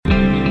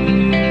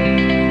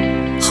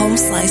Home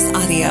Slice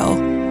Audio.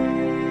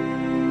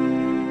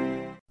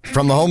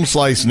 From the Home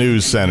Slice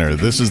News Center,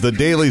 this is the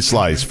Daily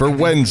Slice for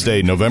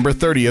Wednesday, November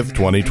 30th,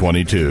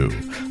 2022.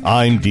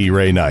 I'm D.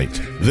 Ray Knight.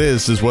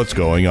 This is what's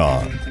going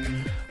on.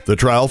 The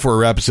trial for a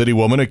Rapid City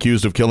woman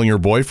accused of killing her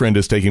boyfriend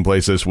is taking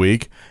place this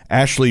week.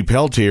 Ashley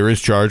Peltier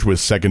is charged with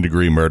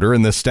second-degree murder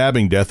in the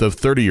stabbing death of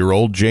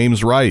 30-year-old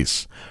James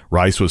Rice.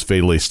 Rice was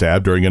fatally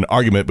stabbed during an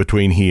argument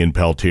between he and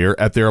Peltier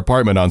at their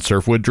apartment on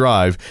Surfwood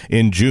Drive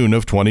in June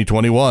of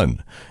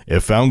 2021.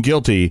 If found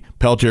guilty,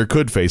 Peltier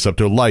could face up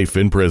to life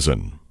in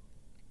prison.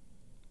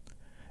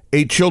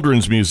 A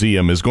children's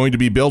museum is going to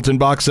be built in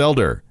Box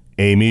Elder.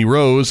 Amy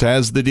Rose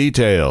has the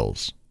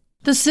details.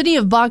 The city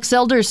of Box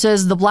Elder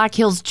says the Black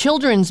Hills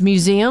Children's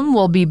Museum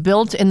will be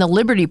built in the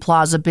Liberty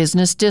Plaza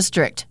Business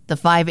District. The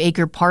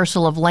 5-acre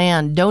parcel of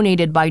land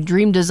donated by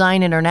Dream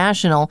Design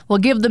International will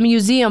give the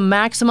museum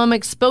maximum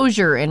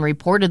exposure and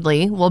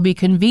reportedly will be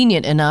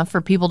convenient enough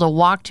for people to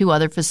walk to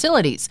other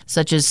facilities,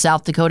 such as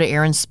South Dakota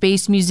Air and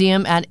Space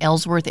Museum at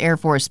Ellsworth Air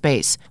Force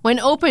Base. When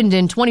opened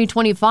in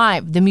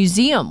 2025, the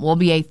museum will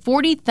be a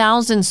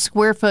 40,000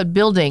 square foot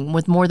building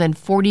with more than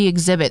 40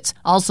 exhibits.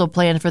 Also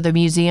planned for the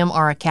museum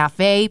are a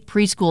cafe,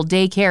 preschool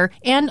daycare,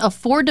 and a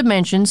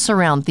 4-dimension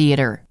surround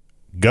theater.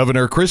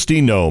 Governor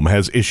Kristi Noem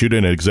has issued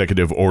an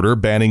executive order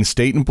banning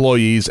state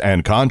employees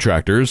and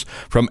contractors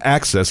from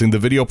accessing the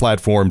video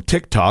platform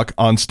TikTok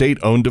on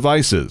state-owned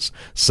devices,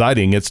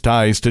 citing its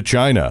ties to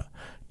China.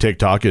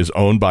 TikTok is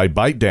owned by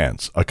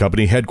ByteDance, a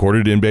company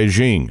headquartered in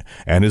Beijing,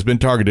 and has been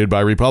targeted by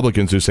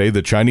Republicans who say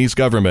the Chinese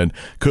government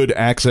could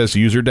access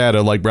user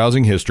data like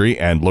browsing history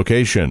and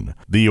location.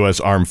 The U.S.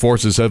 Armed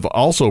Forces have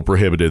also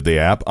prohibited the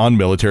app on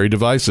military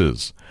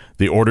devices.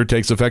 The order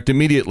takes effect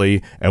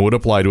immediately and would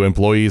apply to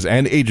employees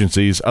and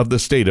agencies of the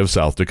state of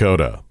South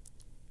Dakota.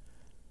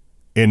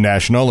 In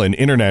national and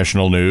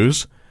international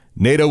news,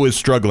 NATO is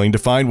struggling to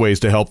find ways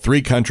to help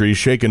 3 countries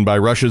shaken by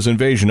Russia's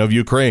invasion of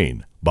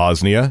Ukraine: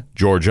 Bosnia,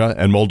 Georgia,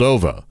 and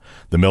Moldova.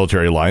 The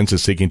military alliance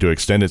is seeking to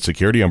extend its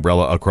security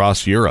umbrella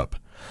across Europe.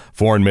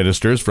 Foreign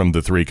ministers from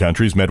the 3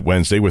 countries met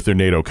Wednesday with their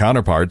NATO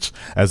counterparts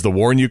as the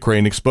war in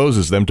Ukraine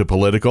exposes them to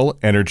political,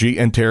 energy,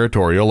 and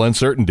territorial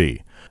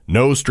uncertainty.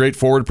 No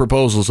straightforward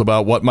proposals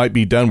about what might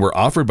be done were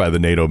offered by the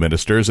NATO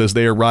ministers as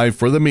they arrived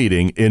for the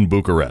meeting in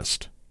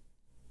Bucharest.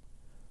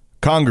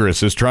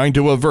 Congress is trying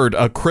to avert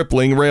a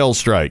crippling rail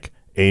strike.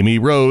 Amy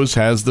Rose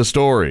has the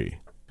story.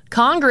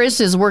 Congress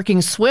is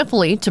working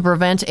swiftly to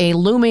prevent a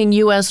looming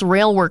U.S.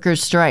 rail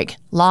workers' strike.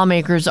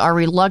 Lawmakers are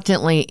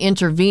reluctantly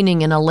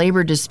intervening in a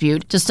labor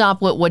dispute to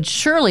stop what would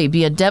surely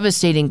be a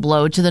devastating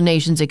blow to the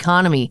nation's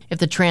economy if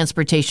the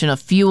transportation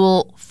of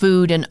fuel,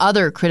 food, and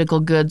other critical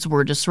goods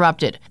were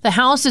disrupted. The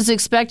House is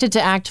expected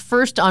to act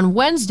first on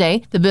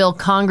Wednesday. The bill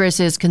Congress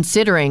is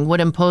considering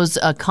would impose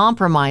a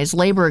compromise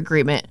labor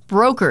agreement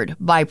brokered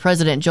by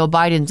President Joe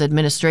Biden's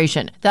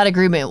administration. That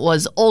agreement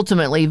was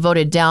ultimately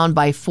voted down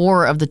by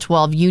 4 of the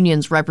 12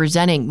 unions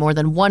representing more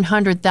than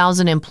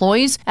 100,000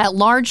 employees at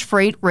large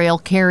freight rail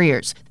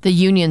carriers. The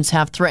unions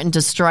have threatened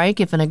to strike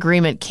if an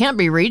agreement can't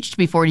be reached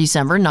before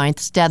December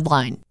 9th's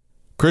deadline.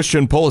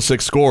 Christian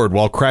Pulisic scored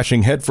while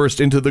crashing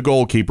headfirst into the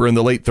goalkeeper in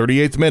the late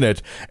 38th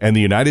minute, and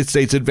the United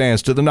States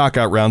advanced to the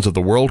knockout rounds of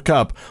the World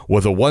Cup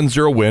with a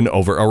 1-0 win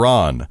over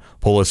Iran.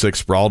 Pulisic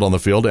sprawled on the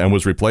field and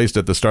was replaced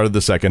at the start of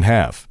the second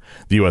half.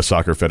 The U.S.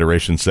 Soccer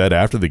Federation said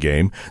after the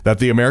game that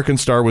the American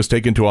star was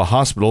taken to a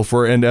hospital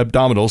for an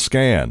abdominal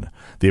scan.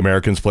 The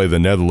Americans play the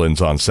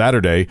Netherlands on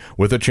Saturday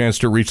with a chance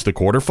to reach the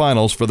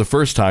quarterfinals for the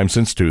first time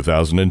since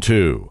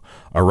 2002.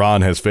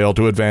 Iran has failed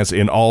to advance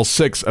in all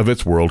 6 of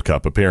its World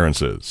Cup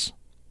appearances.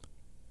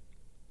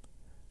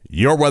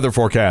 Your weather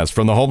forecast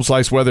from the Home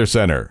Slice Weather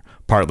Center.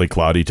 Partly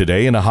cloudy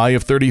today and a high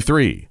of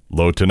 33.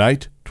 Low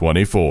tonight,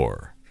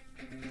 24.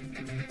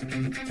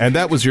 And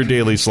that was your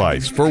Daily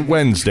Slice for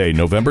Wednesday,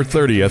 November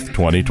 30th,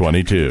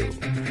 2022.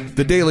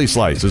 The Daily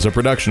Slice is a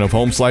production of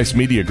Home Slice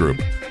Media Group,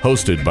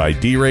 hosted by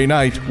D. Ray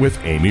Knight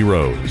with Amy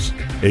Rose.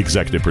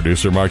 Executive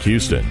producer Mark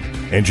Houston.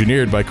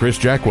 Engineered by Chris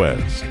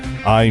Jacquez.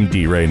 I'm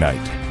D. Ray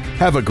Knight.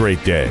 Have a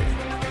great day.